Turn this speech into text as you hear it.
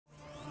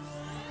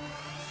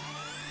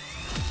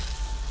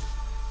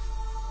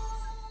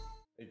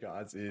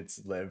Guys,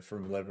 it's Lev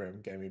from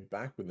LevRam Gaming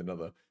back with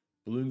another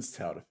Bloons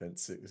Tower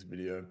Defense 6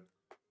 video.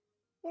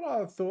 What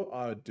I thought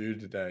I would do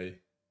today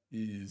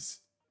is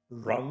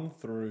run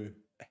through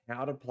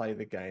how to play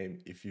the game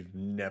if you've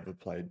never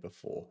played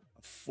before.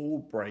 A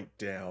full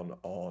breakdown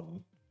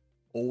on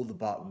all the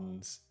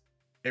buttons,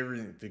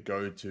 everything to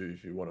go to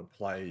if you want to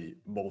play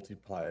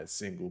multiplayer,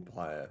 single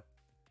player,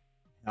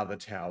 how the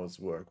towers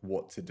work,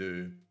 what to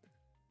do.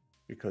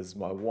 Because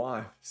my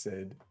wife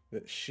said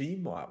that she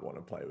might want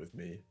to play with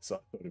me. So I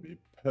thought it'd be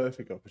a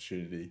perfect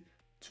opportunity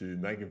to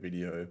make a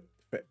video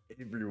for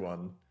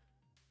everyone,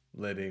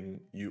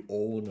 letting you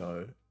all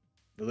know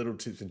the little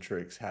tips and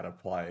tricks how to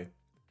play.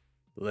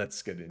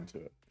 Let's get into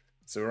it.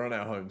 So we're on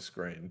our home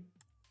screen.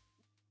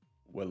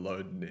 We're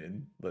loading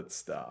in. Let's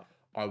start.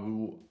 I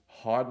will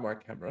hide my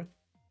camera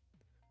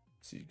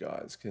so you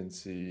guys can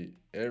see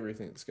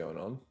everything that's going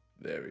on.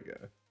 There we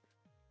go.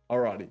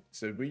 Alrighty,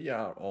 so we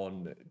are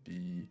on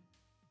the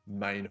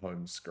main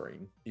home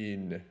screen.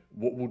 In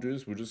what we'll do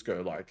is we'll just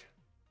go like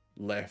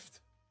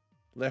left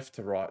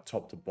to right,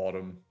 top to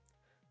bottom,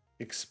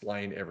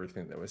 explain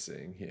everything that we're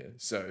seeing here.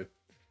 So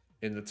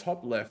in the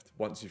top left,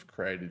 once you've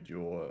created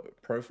your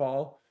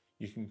profile,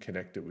 you can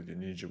connect it with your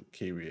Ninja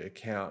Kiwi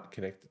account,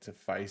 connect it to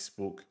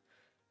Facebook,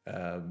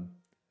 and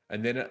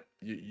then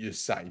you're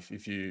safe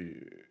if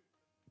you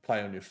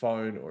play on your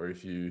phone, or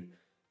if you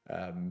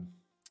want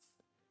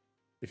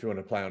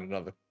to play on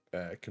another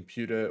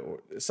computer,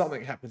 or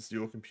something happens to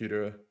your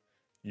computer,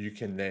 you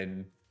can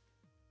then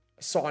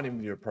sign in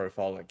with your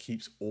profile that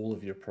keeps all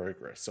of your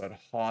progress. So I'd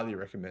highly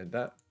recommend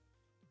that.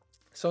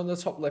 So in the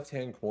top left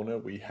hand corner,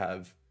 we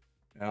have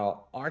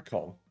our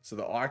icon. So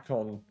the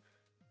icon,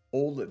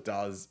 all it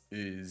does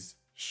is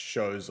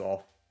shows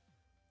off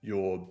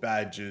your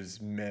badges,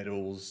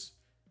 medals,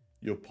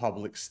 your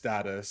public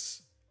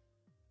status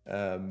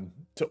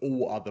to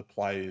all other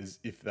players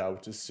if they were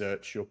to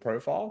search your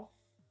profile.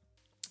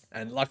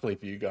 And luckily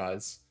for you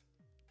guys,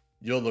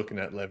 you're looking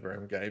at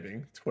LevRam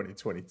Gaming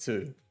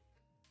 2022.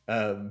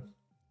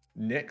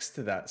 Next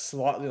to that,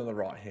 slightly on the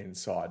right-hand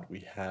side,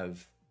 we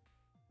have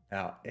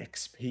our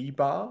XP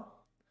bar.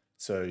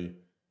 So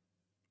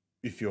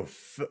if you're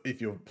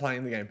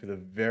playing the game for the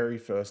very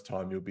first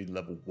time, you'll be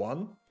level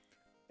 1,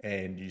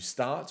 and you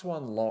start to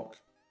unlock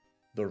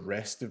the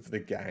rest of the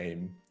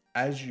game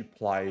as you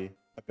play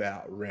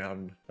about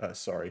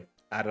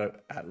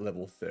at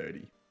level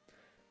 30.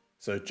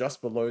 So just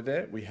below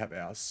there, we have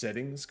our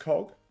settings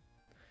cog.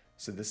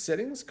 So the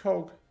settings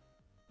cog,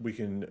 we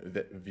can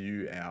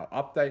view our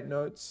update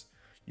notes.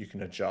 You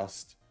can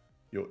adjust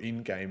your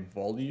in-game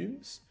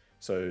volumes.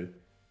 So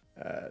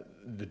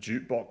the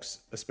jukebox,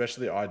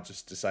 especially, I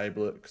just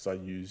disable it because I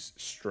use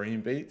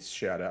Stream Beats.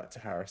 Shout out to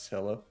Harris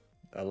Heller,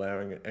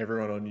 allowing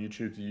everyone on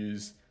YouTube to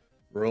use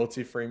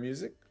royalty-free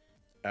music.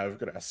 We've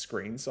got our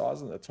screen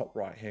size in the top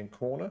right-hand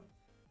corner.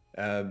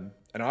 And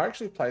I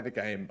actually play the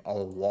game a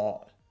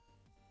lot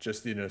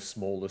just in a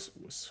smaller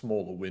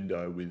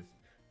window with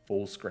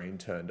full screen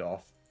turned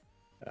off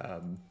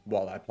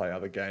while I play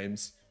other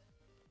games.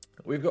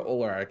 We've got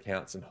all our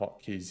accounts and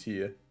hotkeys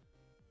here.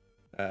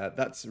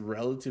 That's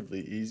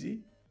relatively easy.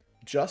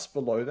 Just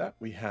below that,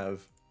 we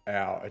have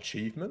our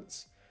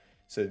achievements.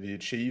 So the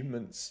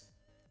achievements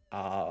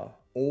are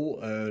all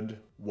earned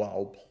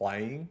while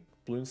playing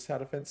Bloons Tower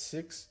Defense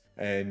 6,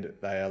 and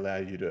they allow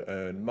you to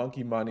earn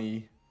monkey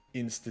money,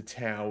 insta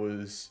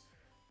towers.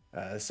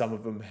 Some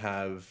of them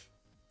have,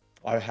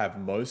 I have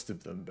most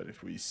of them, but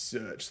if we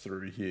search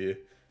through here,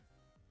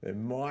 there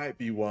might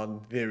be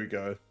one. There we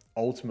go.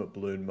 Ultimate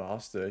Balloon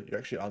Master. You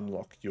actually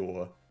unlock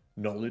your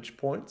knowledge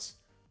points.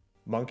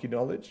 Monkey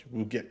knowledge.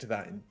 We'll get to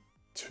that in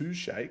 2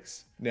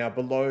 shakes. Now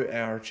below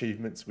our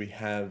achievements, we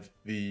have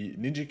the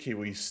Ninja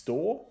Kiwi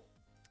store,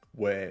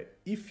 where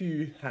if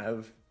you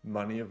have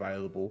money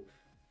available,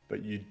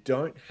 but you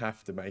don't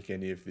have to make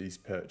any of these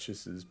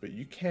purchases, but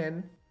you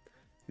can.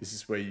 This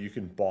is where you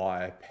can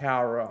buy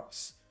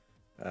power-ups,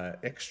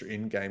 extra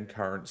in-game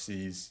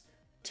currencies,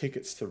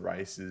 tickets to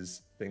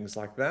races, things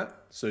like that.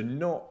 So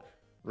not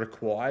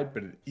required,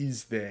 but it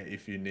is there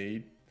if you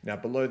need. Now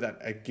below that,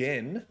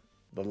 again,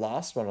 the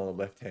last one on the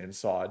left-hand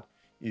side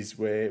is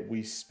where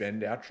we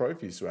spend our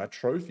trophies. So our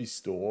trophy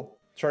store,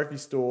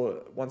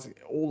 once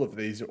again, all of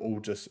these are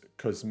all just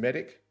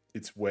cosmetic.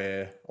 It's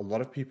where a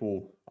lot of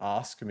people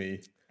ask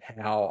me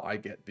how I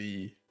get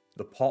the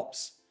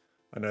pops.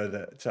 I know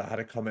that I had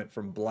a comment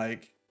from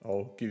Blake.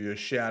 I'll give you a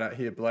shout out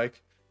here,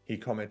 Blake. He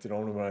commented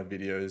on one of my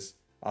videos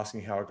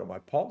asking how I got my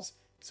pops.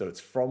 So it's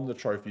from the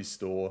trophy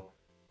store.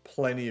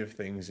 Plenty of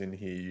things in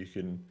here you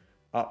can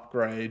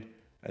upgrade,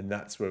 and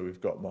that's where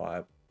we've got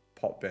my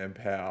Pop Bam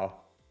Pow.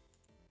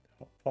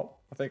 Pop,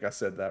 I think I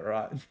said that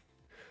right.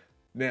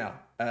 Now,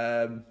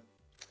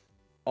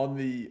 on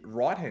the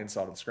right-hand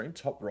side of the screen,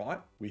 top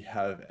right, we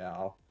have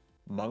our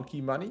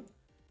monkey money.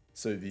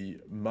 So the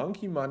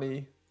monkey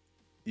money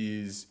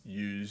is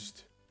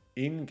used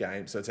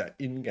in-game, so it's our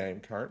in-game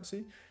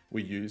currency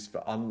we use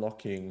for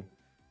unlocking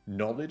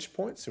knowledge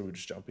points. So we'll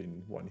just jump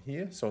in one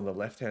here. So on the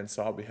left-hand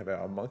side, we have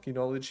our monkey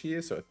knowledge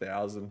here, so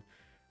 1,000,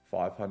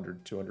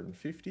 500,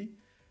 250.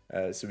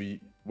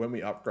 When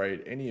we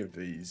upgrade any of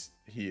these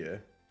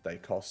here, they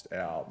cost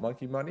our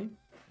monkey money.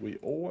 We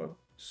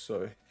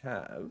also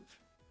have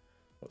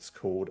what's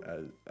called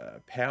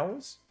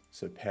powers.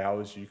 So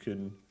powers, you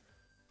can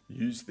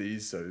use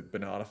these. So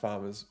banana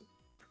farmers,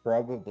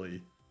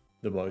 probably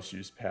the most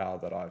used power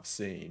that I've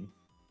seen,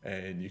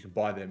 and you can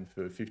buy them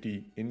for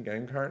 50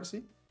 in-game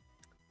currency.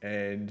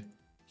 And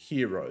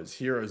heroes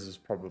is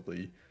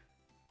probably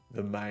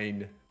the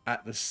main,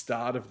 at the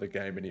start of the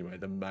game anyway,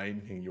 the main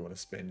thing you want to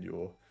spend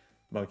your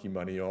monkey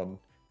money on.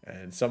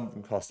 And some of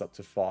them cost up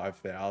to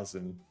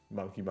 5,000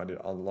 monkey money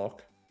to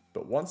unlock,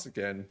 but once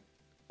again,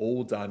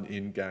 all done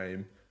in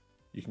game.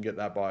 You can get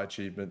that by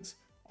achievements.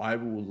 I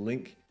will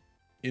link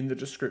in the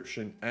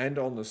description and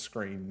on the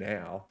screen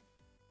now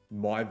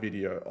my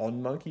video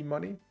on monkey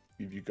money,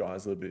 give you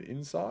guys a little bit of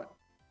insight.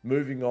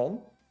 Moving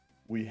on,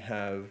 we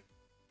have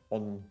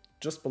on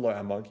just below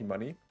our monkey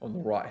money on the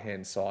right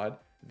hand side,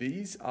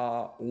 these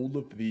are all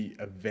of the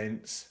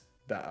events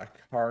that are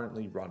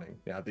currently running.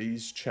 Now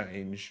these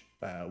change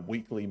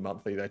weekly,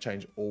 monthly, they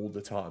change all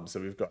the time. So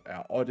we've got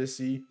our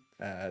Odyssey,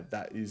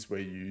 that is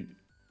where you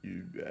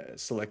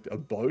select a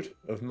boat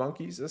of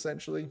monkeys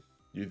essentially.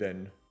 You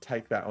then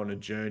take that on a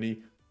journey,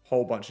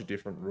 whole bunch of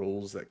different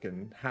rules that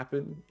can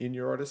happen in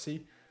your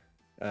Odyssey.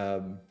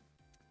 But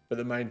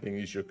the main thing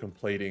is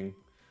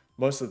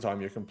most of the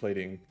time you're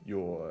completing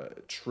your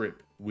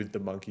trip with the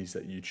monkeys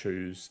that you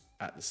choose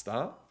at the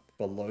start.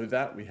 Below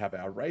that, we have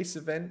our race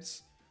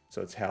events.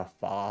 So it's how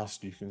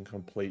fast you can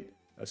complete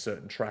a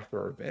certain track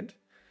or event.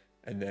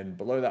 And then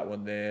below that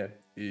one there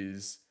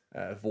is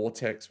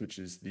Vortex, which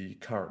is the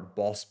current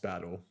boss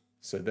battle.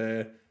 So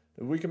there,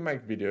 we can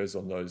make videos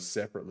on those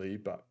separately,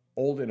 but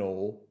all in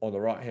all, on the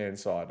right hand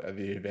side are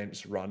the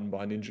events run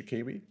by Ninja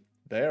Kiwi.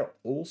 They are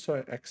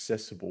also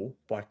accessible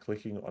by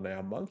clicking on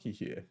our monkey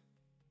here.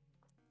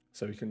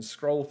 So we can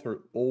scroll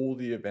through all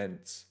the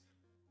events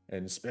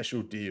and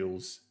special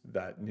deals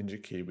that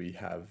Ninja Kiwi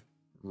have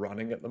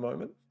running at the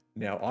moment.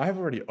 Now I have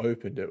already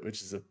opened it,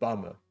 which is a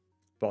bummer,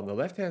 but on the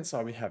left hand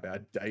side, we have our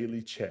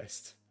daily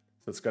chest.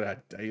 So it's got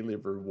our daily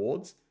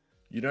rewards.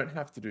 You don't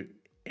have to do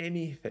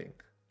anything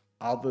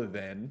other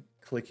than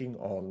clicking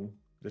on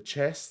the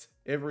chest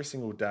every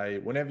single day.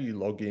 Whenever you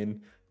log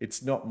in,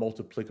 it's not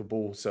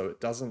multiplicable. So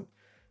it doesn't,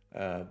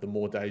 the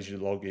more days you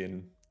log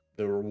in,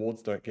 the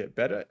rewards don't get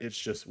better. It's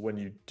just when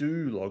you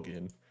do log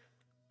in,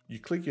 you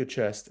click your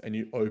chest and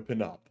you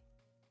open up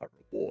a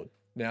reward.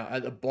 Now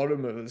at the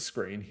bottom of the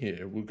screen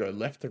here, we'll go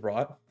left to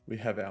right. We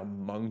have our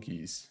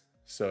monkeys.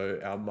 So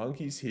our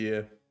monkeys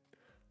here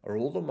are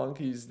all the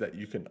monkeys that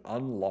you can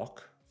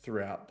unlock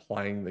throughout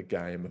playing the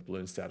game of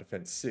Bloons Tower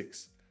Defense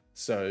 6.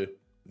 So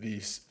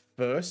this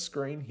first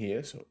screen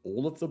here, so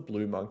all of the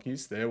blue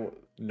monkeys, they're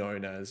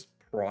known as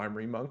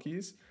primary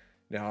monkeys.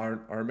 Now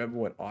I remember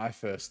when I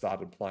first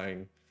started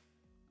playing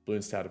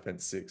Bloons Tower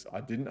Defense 6,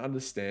 I didn't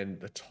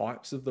understand the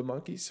types of the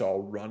monkeys, so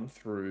I'll run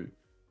through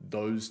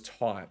those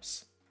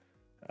types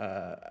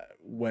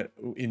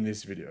in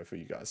this video for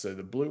you guys. So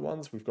the blue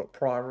ones, we've got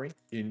primary.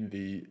 In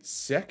the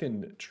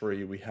second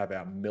tree, we have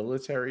our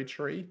military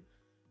tree.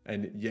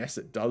 And yes,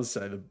 it does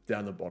say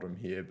down the bottom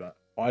here, but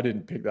I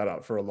didn't pick that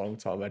up for a long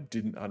time. I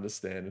didn't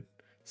understand.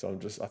 So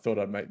I thought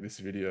I'd make this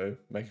video,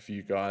 make it for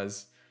you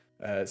guys.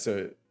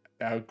 So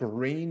our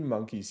green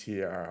monkeys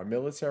here are our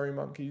military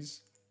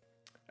monkeys.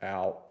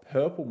 Our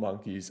purple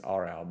monkeys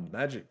are our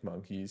magic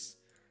monkeys.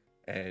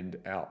 And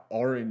our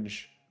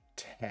orange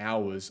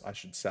towers, I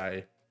should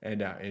say,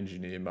 and our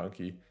engineer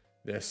monkey,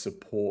 they're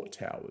support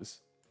towers.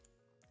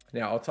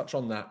 Now I'll touch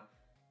on that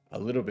a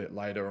little bit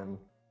later on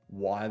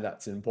why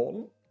that's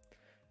important.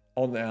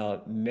 On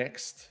our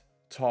next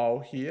tile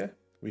here,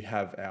 we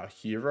have our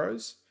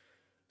heroes.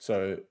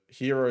 So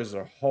heroes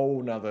are a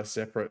whole nother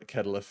separate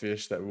kettle of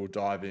fish that we'll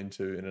dive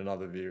into in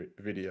another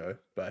video.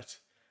 But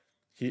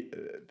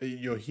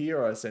your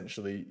hero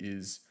essentially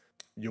is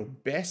your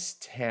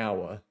best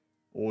tower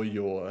or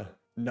your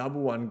number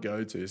one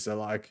go-to. So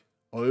like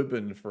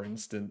Oban, for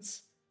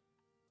instance,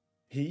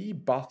 he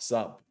buffs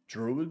up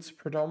druids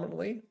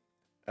predominantly.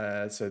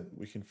 So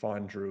we can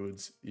find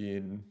druids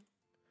in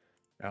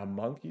our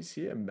monkeys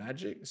here,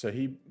 magic. So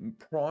he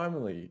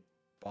primarily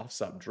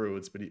buffs up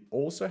druids, but he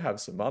also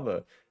has some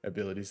other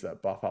abilities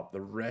that buff up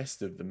the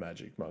rest of the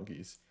magic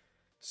monkeys.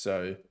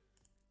 So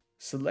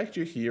select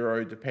your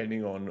hero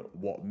depending on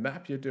what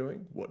map you're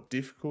doing, what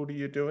difficulty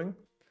you're doing.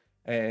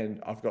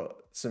 And I've got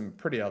some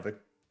pretty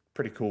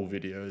cool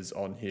videos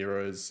on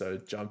heroes, so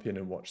jump in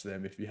and watch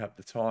them if you have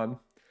the time.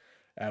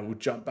 We'll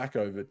jump back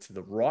over to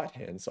the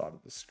right-hand side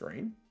of the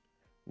screen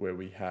where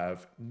we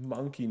have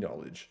monkey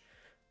knowledge.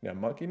 Now,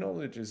 monkey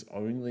knowledge is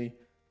only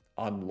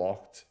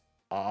unlocked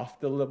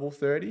after level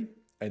 30,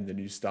 and then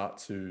you start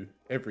to,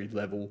 every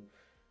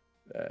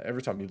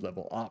time you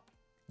level up,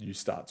 you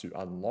start to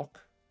unlock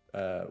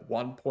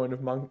 1 point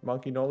of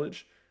monkey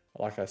knowledge.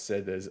 Like I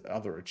said, there's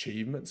other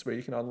achievements where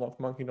you can unlock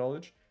monkey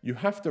knowledge. You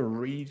have to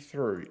read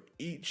through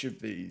each of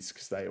these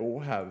because they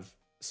all have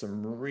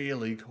some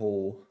really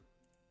cool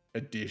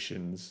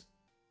additions,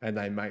 and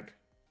they make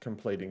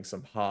completing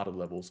some harder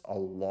levels a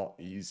lot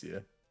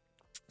easier.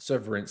 So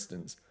for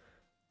instance,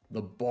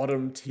 the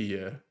bottom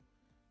tier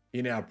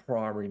in our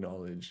primary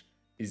knowledge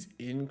is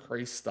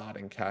increased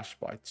starting cash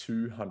by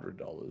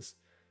 $200.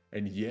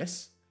 And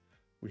yes,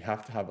 we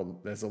have to have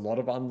there's a lot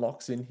of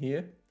unlocks in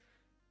here,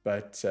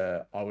 but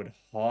I would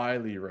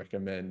highly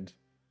recommend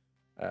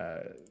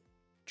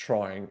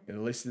trying, at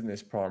least in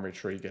this primary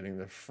tree, getting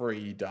the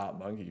free Dart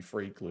Monkey,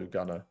 free Glue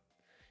Gunner,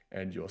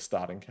 and your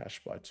starting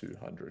cash by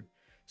 200.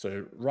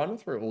 So running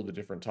through all the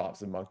different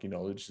types of monkey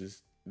knowledge,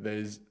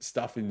 there's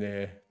stuff in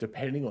there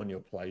depending on your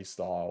play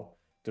style,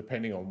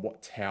 depending on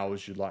what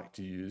towers you'd like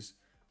to use,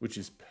 which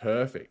is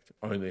perfect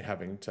only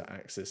having to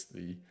access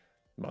the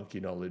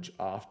monkey knowledge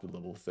after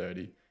level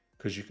 30,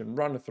 because you can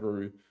run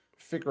through,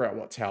 figure out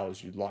what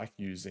towers you like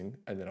using,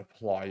 and then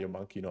apply your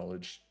monkey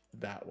knowledge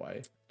that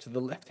way. To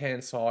the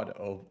left-hand side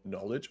of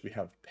knowledge, we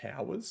have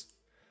powers.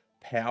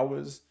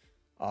 Powers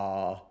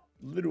are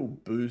little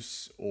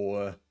boosts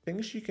or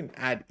things you can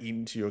add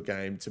into your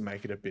game to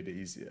make it a bit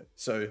easier.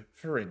 So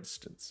for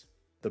instance,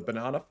 the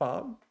banana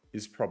farm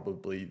is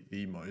probably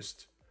the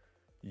most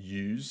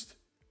used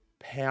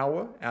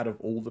power out of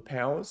all the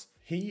powers.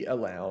 He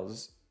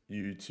allows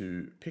you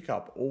to pick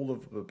up all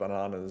of the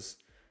bananas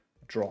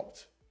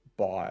dropped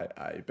by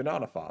a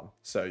banana farm.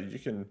 So you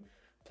can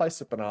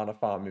place a banana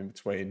farm in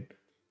between,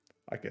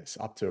 I guess,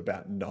 up to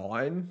about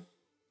 9,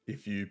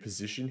 if you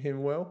position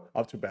him well,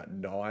 up to about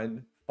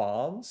 9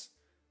 farms,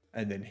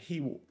 and then he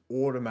will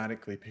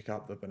automatically pick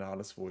up the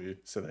bananas for you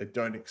so they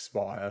don't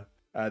expire.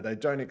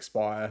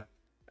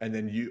 And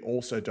then you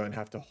also don't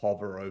have to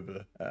hover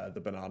over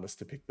the bananas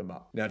to pick them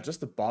up. Now,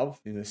 just above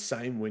in the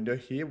same window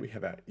here, we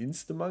have our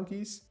Insta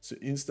Monkeys. So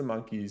Insta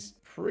Monkeys,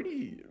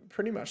 pretty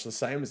much the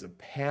same as a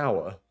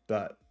power,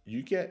 but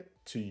you get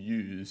to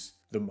use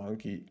the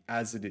monkey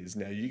as it is.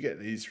 Now, you get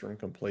these from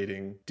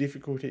completing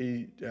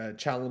difficulty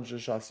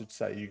challenges, I should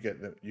say. You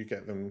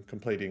get them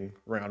completing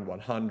round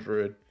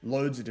 100.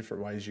 Loads of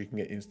different ways you can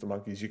get Insta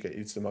Monkeys. You get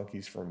Insta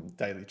Monkeys from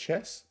daily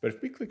chess. But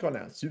if we click on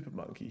our Super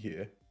Monkey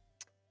here,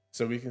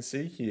 so we can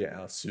see here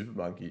our Super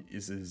Monkey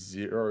is a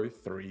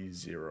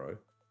 030.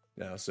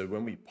 Now, so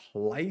when we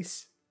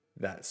place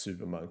that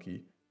Super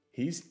Monkey,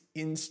 he's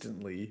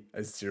instantly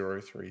a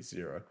 030.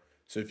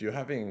 So if you're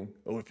having,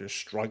 or if you're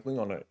struggling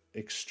on an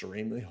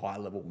extremely high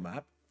level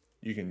map,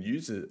 you can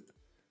use it,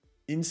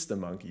 Insta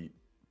Monkey,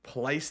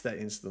 place that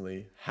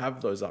instantly, have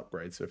those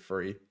upgrades for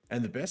free.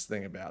 And the best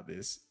thing about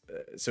this,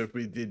 so if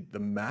we did the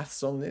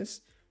maths on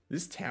this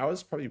tower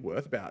is probably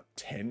worth about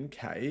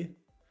 10K,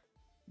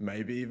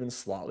 maybe even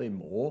slightly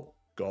more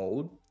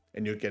gold,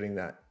 and you're getting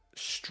that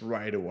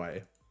straight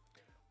away.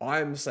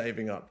 I'm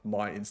saving up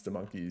my Insta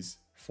Monkeys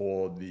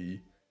for the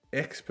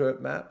expert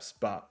maps,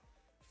 but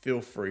feel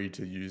free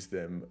to use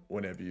them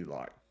whenever you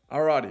like.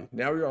 Alrighty,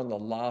 now we're on the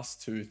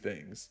last 2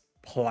 things,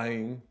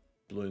 playing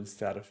Bloons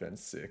Tower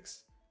Defense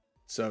 6.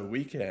 So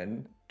we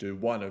can do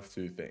one of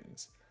 2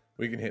 things.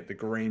 We can hit the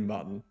green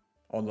button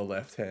on the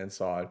left-hand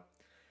side,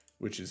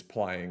 which is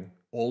playing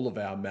all of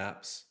our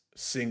maps,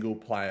 single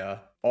player,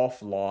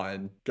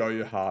 offline, go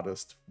your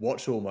hardest,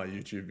 watch all my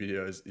YouTube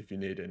videos if you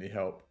need any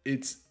help.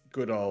 It's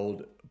good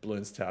old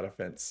Bloons Tower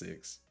Defense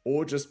 6,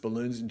 or just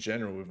Bloons in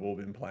general. We've all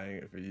been playing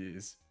it for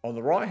years. On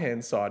the right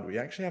hand side, we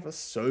actually have a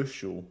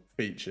social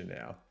feature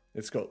now.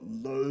 It's got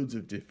loads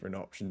of different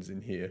options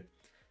in here.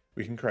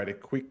 We can create a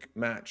quick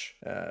match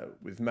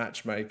with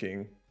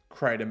matchmaking,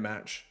 create a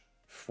match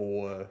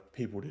for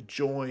people to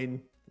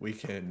join. We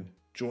can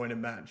join a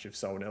match if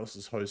someone else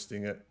is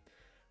hosting it.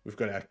 We've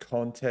got our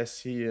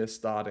contests here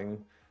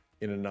starting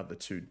in another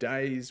 2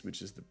 days,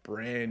 which is the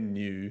brand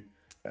new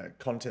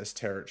contest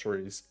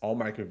territories. I'll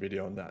make a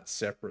video on that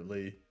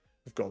separately.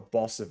 We've got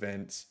boss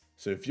events.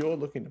 So if you're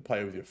looking to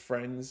play with your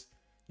friends,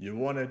 you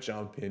want to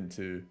jump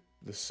into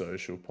the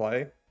social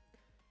play.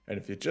 And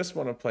if you just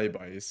want to play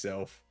by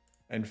yourself,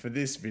 and for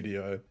this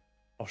video,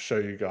 I'll show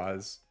you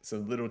guys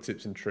some little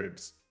tips and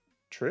tricks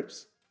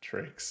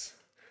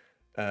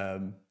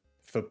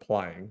for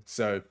playing.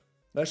 So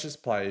let's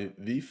just play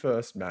the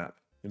first map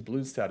in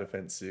Bloons Tower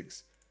Defense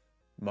 6,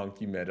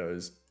 Monkey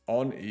Meadows,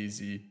 on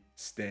easy,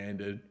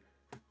 standard.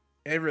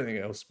 Everything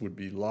else would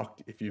be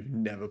locked if you've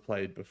never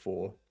played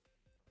before.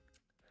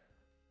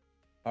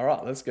 All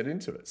right, let's get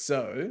into it.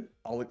 So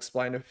I'll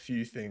explain a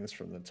few things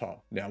from the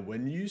top. Now,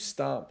 when you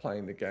start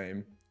playing the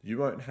game, you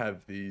won't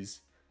have these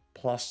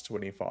plus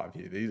 25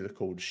 here. These are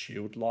called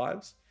shield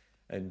lives,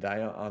 and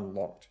they are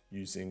unlocked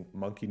using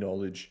monkey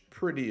knowledge,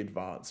 pretty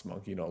advanced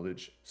monkey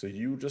knowledge. So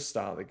you'll just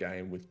start the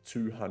game with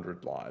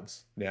 200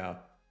 lives. Now,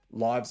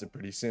 lives are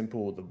pretty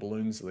simple. The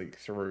balloons leak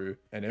through,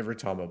 and every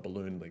time a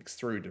balloon leaks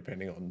through,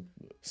 depending on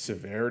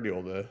severity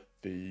or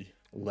the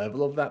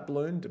level of that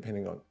balloon,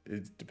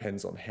 it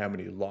depends on how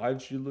many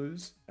lives you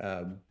lose.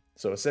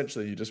 So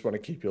essentially, you just want to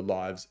keep your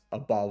lives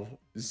above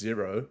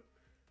 0,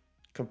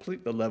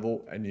 complete the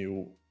level, and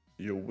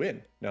you'll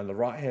win. Now, on the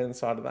right-hand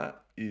side of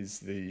that is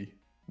the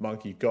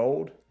monkey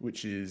gold,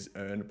 which is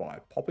earned by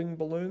popping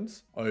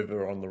balloons.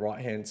 Over on the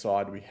right-hand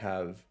side, we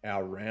have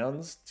our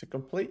rounds to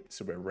complete.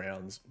 So we're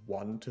rounds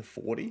 1 to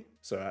 40.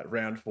 So at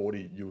round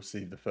 40, you'll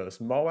see the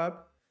first Moab.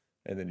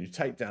 and then you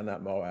take down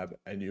that Moab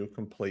and you'll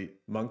complete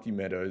Monkey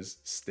Meadows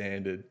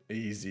standard,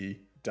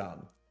 easy,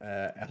 done.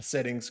 Our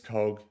settings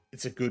cog,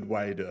 it's a good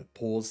way to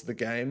pause the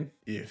game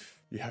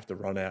if you have to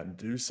run out and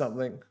do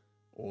something.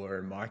 Or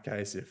in my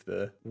case, if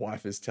the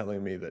wife is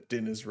telling me that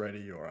dinner's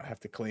ready or I have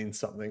to clean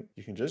something,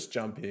 you can just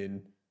jump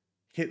in,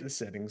 hit the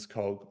settings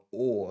cog,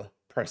 or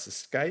press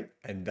escape,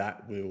 and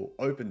that will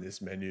open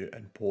this menu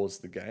and pause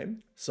the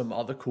game. Some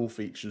other cool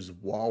features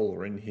while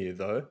we're in here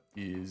though,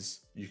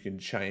 is you can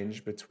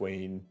change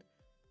between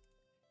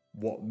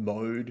what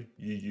mode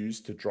you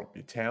use to drop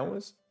your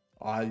towers.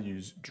 I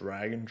use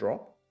drag and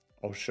drop.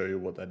 I'll show you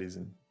what that is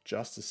in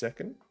just a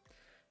second.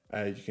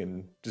 You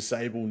can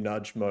disable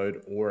nudge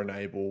mode or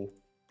enable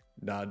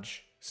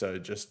nudge. So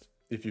just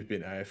if you've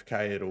been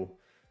AFK, it'll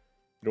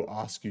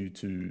ask you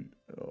to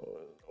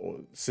or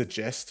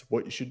suggest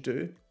what you should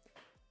do.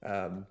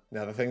 Now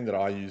the thing that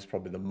I use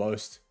probably the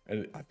most,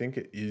 and I think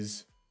it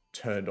is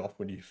turned off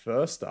when you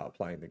first start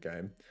playing the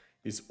game,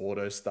 is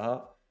auto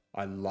start.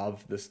 I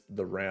love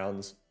the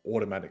rounds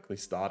automatically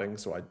starting,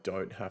 so I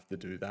don't have to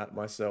do that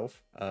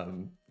myself.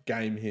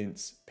 Game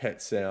hints,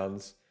 pet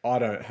sounds. I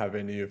don't have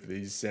any of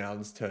these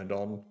sounds turned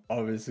on,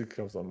 obviously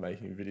because I'm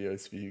making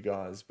videos for you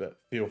guys, but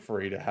feel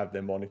free to have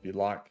them on if you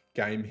like.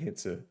 Game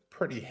hints are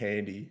pretty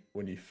handy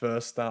when you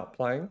first start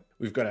playing.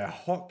 We've got our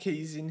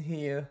hotkeys in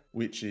here,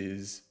 which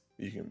is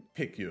you can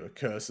pick your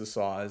cursor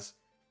size,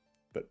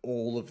 but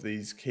all of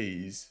these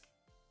keys,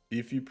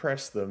 if you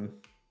press them,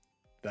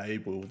 they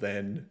will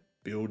then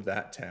build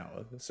that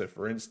tower. So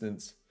for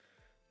instance,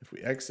 if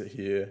we exit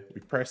here, we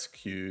press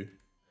Q,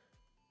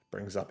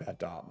 brings up our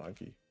dart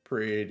monkey.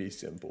 Pretty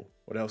simple.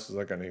 What else was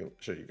I going to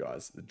show you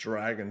guys? The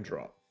drag and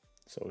drop.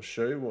 So I'll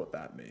show you what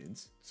that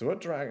means. So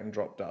what drag and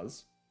drop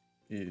does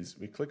is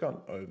we click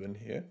on open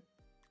here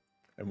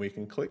and we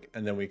can click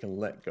and then we can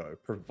let go.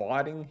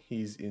 Providing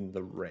he's in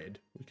the red,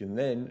 we can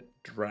then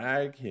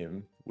drag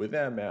him with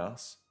our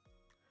mouse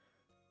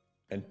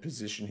and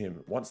position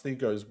him. Once he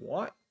goes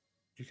white,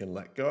 you can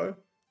let go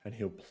and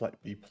he'll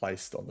be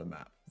placed on the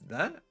map.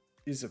 That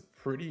is a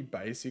pretty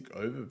basic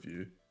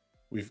overview.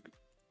 We've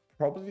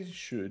probably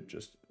should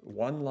just,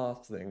 one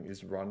last thing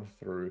is run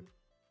through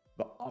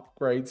the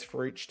upgrades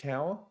for each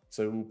tower.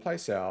 So we'll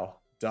place our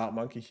dart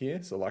monkey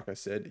here. So like I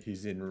said,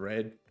 he's in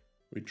red.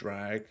 We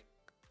drag,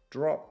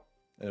 drop,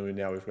 and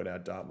now we've got our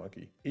dart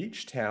monkey.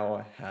 Each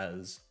tower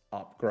has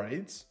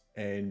upgrades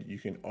and you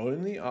can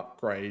only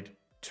upgrade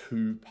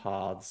 2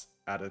 paths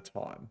at a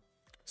time.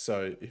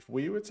 So if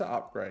we were to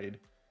upgrade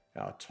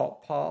our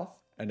top path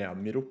and our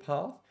middle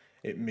path,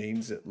 it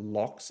means it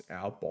locks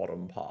our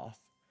bottom path.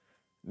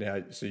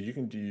 Now, so you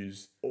can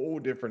use all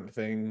different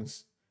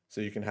things. So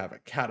you can have a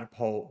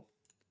catapult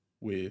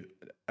with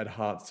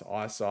enhanced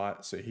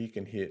eyesight, so he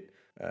can hit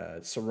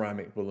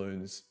ceramic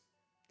balloons,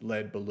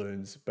 lead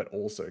balloons, but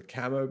also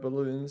camo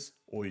balloons.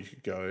 Or you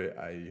could go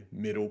a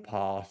middle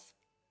path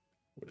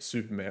with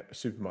a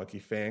Super Monkey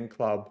fan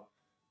club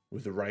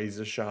with the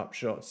razor sharp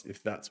shots,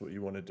 if that's what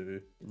you want to do.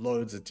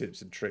 Loads of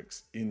tips and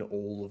tricks in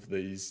all of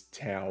these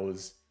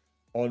towers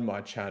on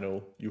my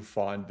channel. You'll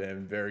find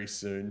them very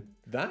soon.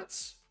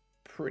 That's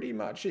pretty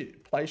much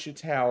it. Place your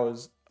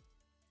towers,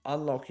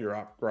 unlock your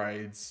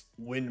upgrades,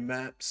 win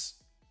maps,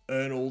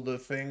 earn all the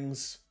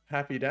things.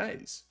 Happy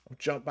days. I'll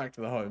jump back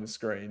to the home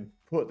screen,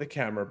 put the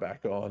camera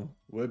back on.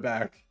 We're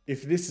back.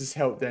 If this has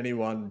helped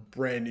anyone,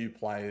 brand new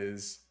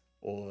players,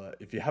 or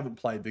if you haven't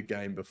played the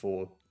game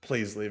before,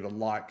 please leave a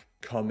like,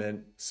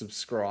 comment,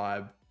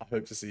 subscribe. I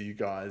hope to see you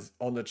guys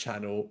on the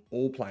channel,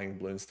 all playing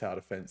Bloons Tower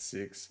Defense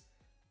 6.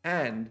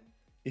 And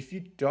if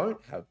you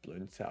don't have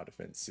Bloons Tower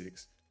Defense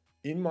 6,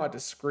 in my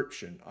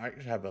description, I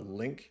actually have a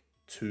link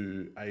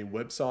to a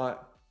website.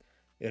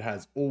 It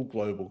has all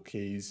global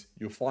keys.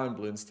 You'll find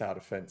Bloons Tower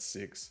Defense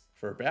 6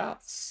 for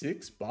about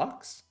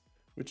 $6,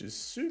 which is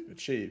super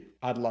cheap.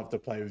 I'd love to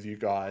play with you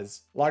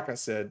guys. Like I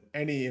said,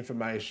 any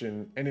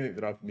information, anything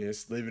that I've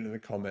missed, leave it in the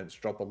comments,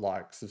 drop a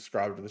like,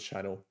 subscribe to the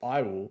channel.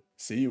 I will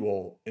see you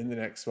all in the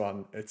next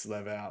one. It's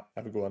Lev out.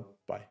 Have a good one.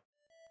 Bye.